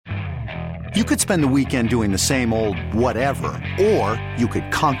You could spend the weekend doing the same old whatever, or you could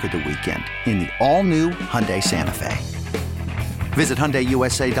conquer the weekend in the all-new Hyundai Santa Fe. Visit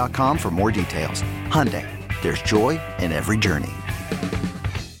HyundaiUSA.com for more details. Hyundai, there's joy in every journey.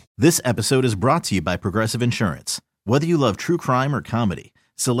 This episode is brought to you by Progressive Insurance. Whether you love true crime or comedy,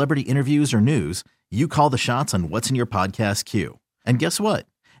 celebrity interviews or news, you call the shots on what's in your podcast queue. And guess what?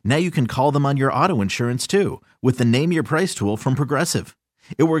 Now you can call them on your auto insurance too with the Name Your Price tool from Progressive.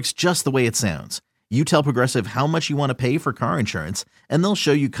 It works just the way it sounds. You tell Progressive how much you want to pay for car insurance, and they'll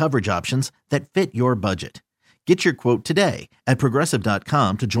show you coverage options that fit your budget. Get your quote today at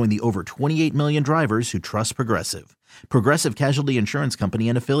Progressive.com to join the over 28 million drivers who trust Progressive. Progressive Casualty Insurance Company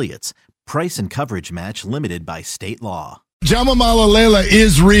and Affiliates. Price and coverage match limited by state law. Jama Malalela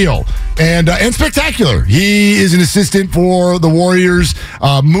is real and spectacular. He is an assistant for the Warriors,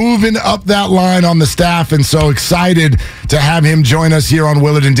 moving up that line on the staff, and so excited to have him join us here on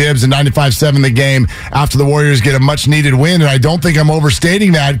Willard and Dibs and 95.7 The Game after the Warriors get a much-needed win. And I don't think I'm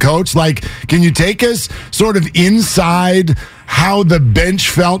overstating that, Coach. Like, can you take us sort of inside how the bench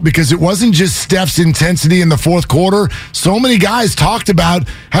felt? Because it wasn't just Steph's intensity in the fourth quarter. So many guys talked about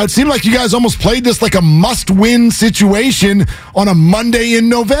how it seemed like you guys almost played this like a must-win situation on a Monday in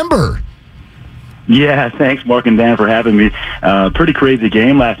November. Yeah, thanks, Mark and Dan, for having me. Pretty crazy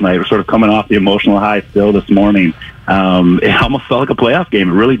game last night. We're sort of coming off the emotional high still this morning. It almost felt like a playoff game.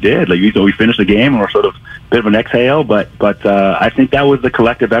 It really did. Like we finished the game and we're sort of a bit of an exhale, but I think that was the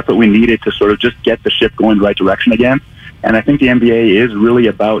collective effort we needed to sort of just get the ship going the right direction again. And I think the NBA is really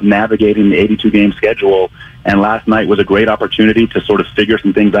about navigating the 82-game schedule. And last night was a great opportunity to sort of figure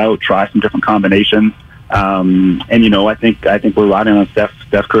some things out, try some different combinations. And, you know, I think we're riding on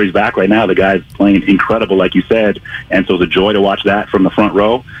Steph Curry's back right now. The guy's playing incredible, like you said. And so it's a joy to watch that from the front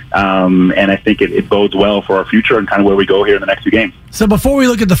row. And I think it bodes well for our future and kind of where we go here in the next few games. So before we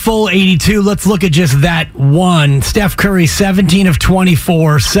look at the full 82, let's look at just that one. Steph Curry, 17 of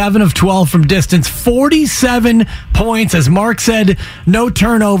 24, 7 of 12 from distance, 47 points. As Mark said, no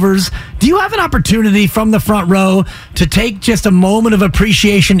turnovers. Do you have an opportunity from the front row to take just a moment of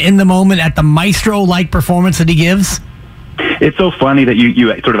appreciation in the moment at the maestro-like performance that he gives? It's so funny that you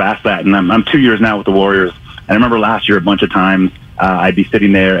sort of asked that, and I'm 2 years now with the Warriors. And I remember last year a bunch of times I'd be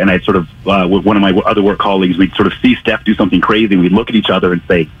sitting there and I'd sort of, with one of my other work colleagues, we'd sort of see Steph do something crazy and we'd look at each other and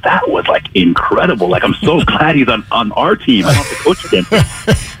say, that was like incredible. Like, I'm so glad he's on our team. I don't have to coach against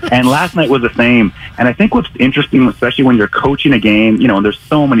him. And last night was the same. And I think what's interesting, especially when you're coaching a game, you know, and there's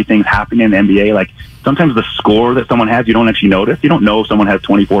so many things happening in the NBA, like sometimes the score that someone has, you don't actually notice. You don't know if someone has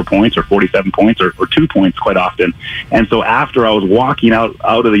 24 points or 47 points or 2 points quite often. And so after I was walking out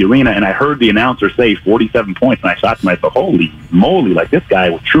of the arena and I heard the announcer say 47 points, and I thought to myself, holy moly, like this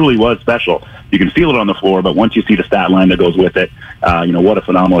guy truly was special. You can feel it on the floor, but once you see the stat line that goes with it, you know, what a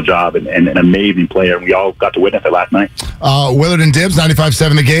phenomenal job and an amazing player. And we all got to witness it last night. Willard and Dibs,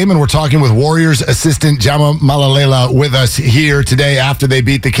 95.7 The Game, and we're talking with Warriors assistant Jama Malalela with us here today after they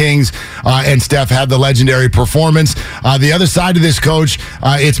beat the Kings and Steph had the legendary performance. The other side of this, Coach,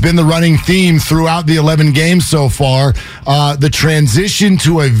 it's been the running theme throughout the 11 games so far, the transition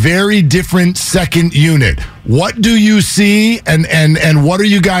to a very different second unit. What do you see, and what are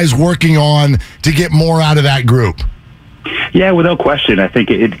you guys working on to get more out of that group? Yeah, without question. I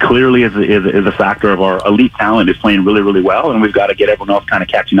think it clearly is a factor of our elite talent is playing really, really well, and we've got to get everyone else kind of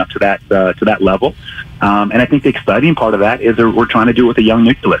catching up to that level. And I think the exciting part of that is that we're trying to do it with a young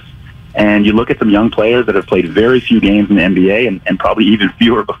nucleus. And you look at some young players that have played very few games in the NBA and probably even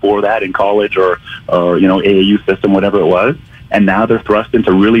fewer before that in college or you know, AAU system, whatever it was. And now they're thrust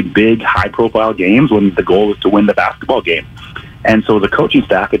into really big, high-profile games when the goal is to win the basketball game. And so the coaching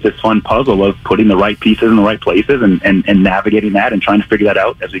staff, it's this fun puzzle of putting the right pieces in the right places and navigating that and trying to figure that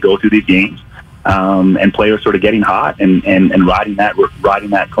out as we go through these games. And players sort of getting hot and riding that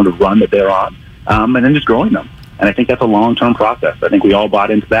kind of run that they're on, and then just growing them. And I think that's a long-term process. I think we all bought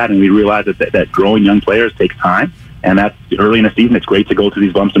into that, and we realized that growing young players takes time. And that's early in the season. It's great to go through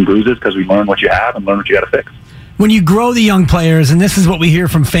these bumps and bruises because we learn what you have and learn what you got to fix. When you grow the young players, and this is what we hear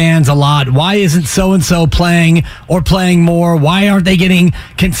from fans a lot, why isn't so-and-so playing or playing more? Why aren't they getting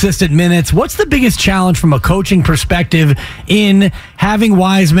consistent minutes? What's the biggest challenge from a coaching perspective in having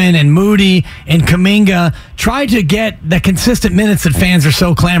Wiseman and Moody and Kuminga try to get the consistent minutes that fans are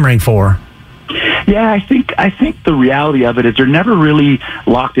so clamoring for? Yeah, I think the reality of it is you're never really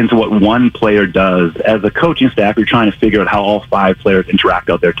locked into what one player does. As a coaching staff, you're trying to figure out how all five players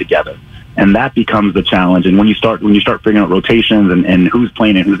interact out there together. And that becomes the challenge. And when you start figuring out rotations and who's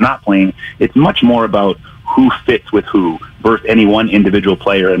playing and who's not playing, it's much more about who fits with who versus any one individual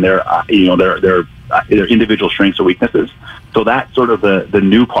player and their either individual strengths or weaknesses. So that's sort of the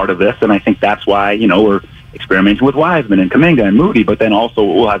new part of this, and I think that's why, we're experimenting with Wiseman and Kuminga and Moody, but then also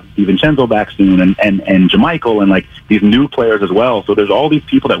we'll have DiVincenzo back soon and JaMychal and like these new players as well. So there's all these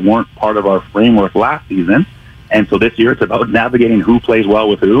people that weren't part of our framework last season. And so this year it's about navigating who plays well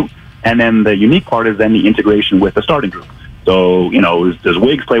with who. And then the unique part is then the integration with the starting group. So, does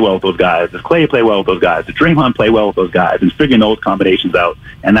Wiggs play well with those guys? Does Clay play well with those guys? Does Draymond play well with those guys? And figuring those combinations out.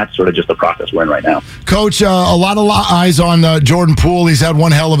 And that's sort of just the process we're in right now. Coach, a lot of eyes on Jordan Poole. He's had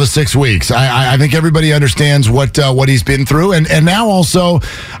one hell of a 6 weeks. I think everybody understands what he's been through. And now also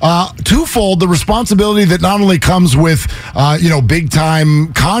twofold, the responsibility that not only comes with,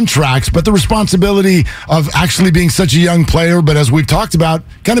 big-time contracts, but the responsibility of actually being such a young player, but as we've talked about,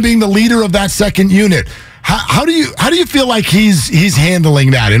 kind of being the leader of that second unit. How do you feel like he's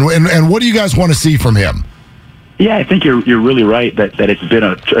handling that, and what do you guys want to see from him? Yeah, I think you're really right that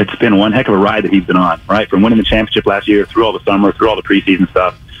it's been one heck of a ride that he's been on, right? From winning the championship last year, through all the summer, through all the preseason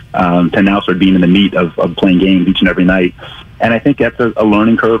stuff, to now sort of being in the meat of playing games each and every night. And I think that's a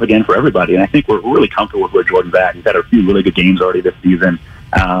learning curve again for everybody. And I think we're really comfortable with where Jordan's at. He's had a few really good games already this season.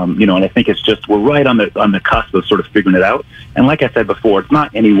 And I think it's just we're right on the cusp of sort of figuring it out. And like I said before, it's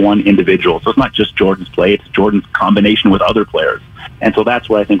not any one individual. So it's not just Jordan's play; it's Jordan's combination with other players. And so that's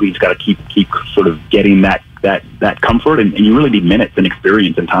where I think we just got to keep sort of getting that comfort. And you really need minutes and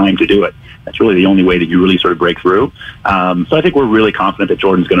experience and time to do it. That's really the only way that you really sort of break through. So I think we're really confident that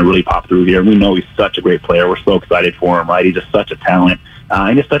Jordan's going to really pop through here. And we know he's such a great player. We're so excited for him, right? He's just such a talent.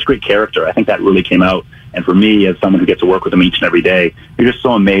 And he's such great character. I think that really came out. And for me, as someone who gets to work with him each and every day, you're just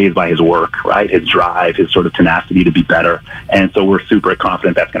so amazed by his work, right? His drive, his sort of tenacity to be better. And so we're super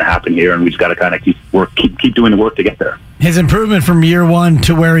confident that's going to happen here. And we just got to kind of keep doing the work to get there. His improvement from year one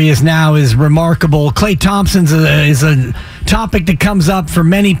to where he is now is remarkable. Klay Thompson's is a topic that comes up for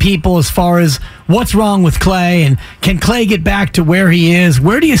many people as far as what's wrong with Klay and can Klay get back to where he is?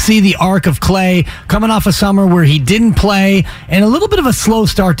 Where do you see the arc of Klay coming off a summer where he didn't play and a little bit of a slow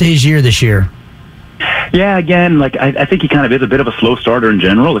start to his year this year? Yeah, again, I think he kind of is a bit of a slow starter in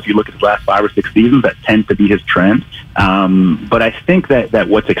general. If you look at his last 5 or 6 seasons, that tends to be his trend. But I think that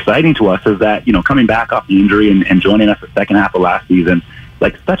what's exciting to us is that, coming back off the injury and joining us the second half of last season,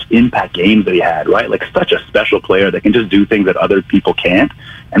 like such impact games that he had, right? Like such a special player that can just do things that other people can't.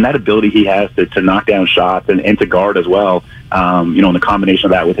 And that ability he has to knock down shots and to guard as well, and the combination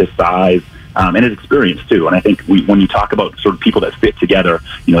of that with his size, and his experience too. And I think when you talk about sort of people that fit together,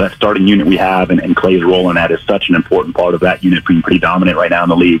 that starting unit we have and Klay's role in that is such an important part of that unit being pretty dominant right now in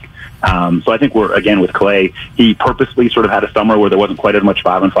the league. So I think we're, again, with Klay, he purposely sort of had a summer where there wasn't quite as much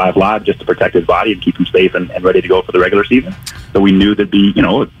 5-on-5 live just to protect his body and keep him safe and ready to go for the regular season. So we knew there'd be,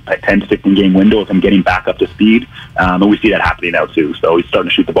 a 10 to 16 game window of him getting back up to speed. And we see that happening now too. So he's starting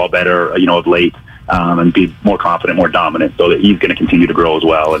to shoot the ball better, of late. And be more confident, more dominant, so that he's going to continue to grow as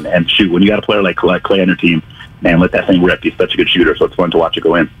well. And shoot, when you got a player like Klay on your team, man, let that thing rip. He's such a good shooter, so it's fun to watch it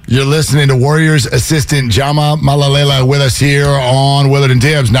go in. You're listening to Warriors assistant Jama Malalela with us here on Willard and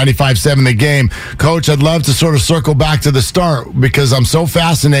Dibs, 95.7 The Game. Coach, I'd love to sort of circle back to the start because I'm so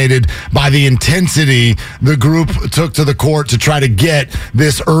fascinated by the intensity the group took to the court to try to get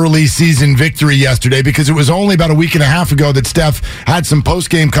this early season victory yesterday, because it was only about a week and a half ago that Steph had some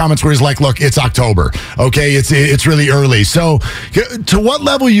post-game comments where he's like, look, it's October, okay? It's really early. So to what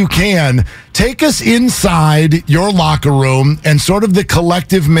level you can, take us inside your locker room and sort of the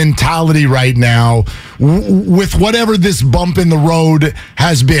collective mentality right now with whatever this bump in the road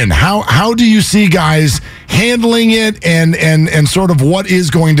has been. How do you see guys handling it and sort of what is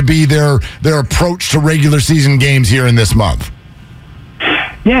going to be their approach to regular season games here in this month?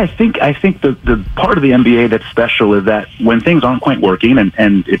 Yeah, I think the part of the NBA that's special is that when things aren't quite working,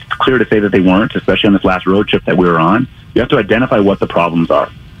 and it's clear to say that they weren't, especially on this last road trip that we were on, you have to identify what the problems are.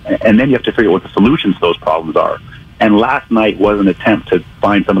 And then you have to figure out what the solutions to those problems are. And last night was an attempt to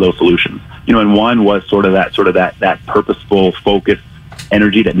find some of those solutions. And one was sort of that purposeful, focused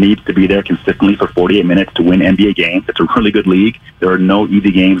energy that needs to be there consistently for 48 minutes to win NBA games. It's a really good league. There are no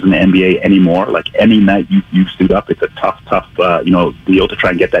easy games in the NBA anymore. Like any night you suit up, it's a tough deal to try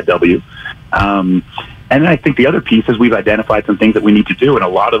and get that W. And then I think the other piece is we've identified some things that we need to do, and a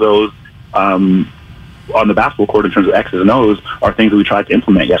lot of those on the basketball court in terms of X's and O's are things that we tried to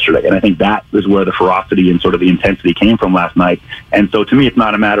implement yesterday. And I think that is where the ferocity and sort of the intensity came from last night. And so to me, it's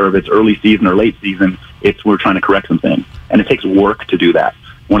not a matter of it's early season or late season. It's we're trying to correct some things. And it takes work to do that.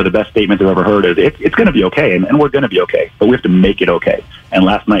 One of the best statements I've ever heard is it's going to be okay, and we're going to be okay, but we have to make it okay. And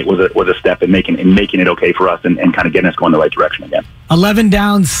last night was a step in making it okay for us and kind of getting us going the right direction again. 11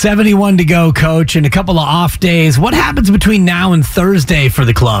 down, 71 to go, Coach, and a couple of off days. What happens between now and Thursday for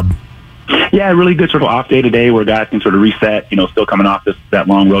the club? Yeah, really good sort of off day today where guys can sort of reset, still coming off that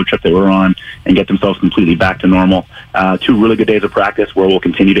long road trip that we're on and get themselves completely back to normal. 2 really good days of practice where we'll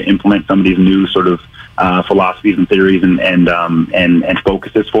continue to implement some of these new sort of philosophies and theories and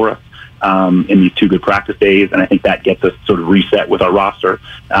focuses for us in these 2 good practice days. And I think that gets us sort of reset with our roster.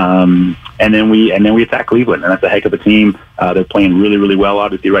 And then we attack Cleveland, and that's a heck of a team. They're playing really, really well,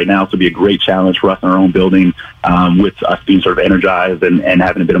 obviously, right now. So it'll be a great challenge for us in our own building with us being sort of energized and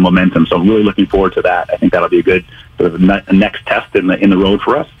having a bit of momentum. So I'm really looking forward to that. I think that'll be a good sort of a next test in the road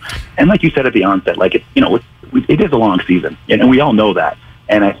for us. And like you said at the onset, it is a long season, and we all know that.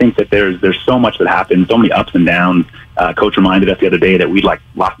 And I think that there's so much that happens, so many ups and downs. Coach reminded us the other day that we'd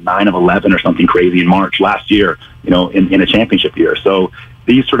lost 9 of 11 or something crazy in March last year, in a championship year. So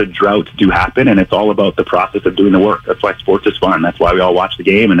these sort of droughts do happen, and it's all about the process of doing the work. That's why sports is fun. That's why we all watch the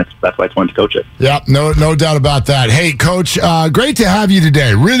game, and that's why it's fun to coach it. Yeah, no doubt about that. Hey, Coach, great to have you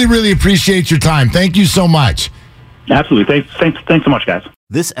today. Really, really appreciate your time. Thank you so much. Absolutely. Thanks so much, guys.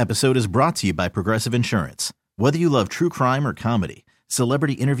 This episode is brought to you by Progressive Insurance. Whether you love true crime or comedy,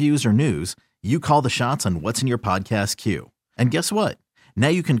 celebrity interviews or news, you call the shots on what's in your podcast queue. And guess what? Now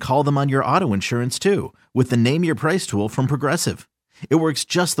you can call them on your auto insurance too with the Name Your Price tool from Progressive. It works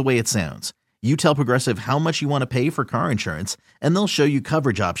just the way it sounds. You tell Progressive how much you want to pay for car insurance, and they'll show you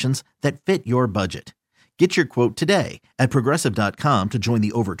coverage options that fit your budget. Get your quote today at Progressive.com to join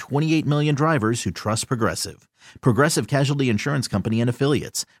the over 28 million drivers who trust Progressive. Progressive Casualty Insurance Company and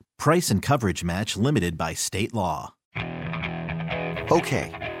Affiliates. Price and coverage match limited by state law.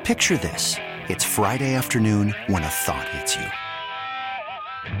 Okay, picture this. It's Friday afternoon when a thought hits you.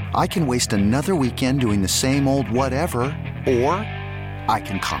 I can waste another weekend doing the same old whatever, or I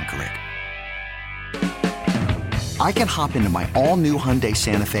can conquer it. I can hop into my all-new Hyundai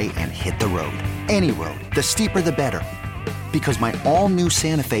Santa Fe and hit the road. Any road. The steeper, the better. Because my all-new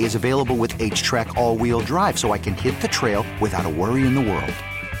Santa Fe is available with H-Track all-wheel drive, so I can hit the trail without a worry in the world.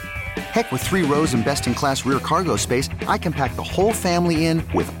 Heck, with 3 rows and best-in-class rear cargo space, I can pack the whole family in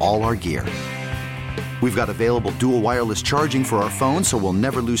with all our gear. We've got available dual wireless charging for our phones, so we'll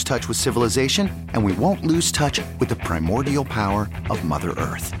never lose touch with civilization, and we won't lose touch with the primordial power of Mother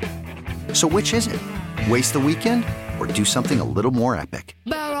Earth. So which is it? Waste the weekend or do something a little more epic?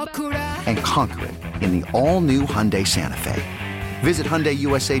 And conquer it in the all-new Hyundai Santa Fe. Visit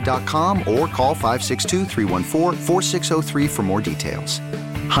HyundaiUSA.com or call 562-314-4603 for more details.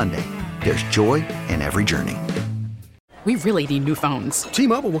 Hyundai, there's joy in every journey. We really need new phones.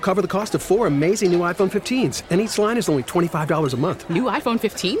 T-Mobile will cover the cost of 4 amazing new iPhone 15s, and each line is only $25 a month. New iPhone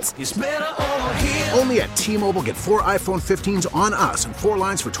 15s? It's better over here. Only at T-Mobile, get 4 iPhone 15s on us and 4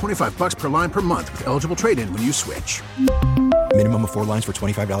 lines for $25 per line per month with eligible trade-in when you switch. Minimum of 4 lines for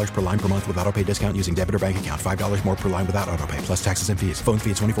 $25 per line per month with autopay discount using debit or bank account. $5 more per line without autopay, plus taxes and fees. Phone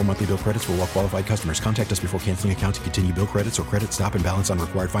fee at 24 monthly bill credits for well-qualified customers. Contact us before canceling account to continue bill credits or credit stop and balance on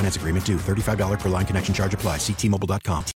required finance agreement due. $35 per line connection charge applies. See T-Mobile.com.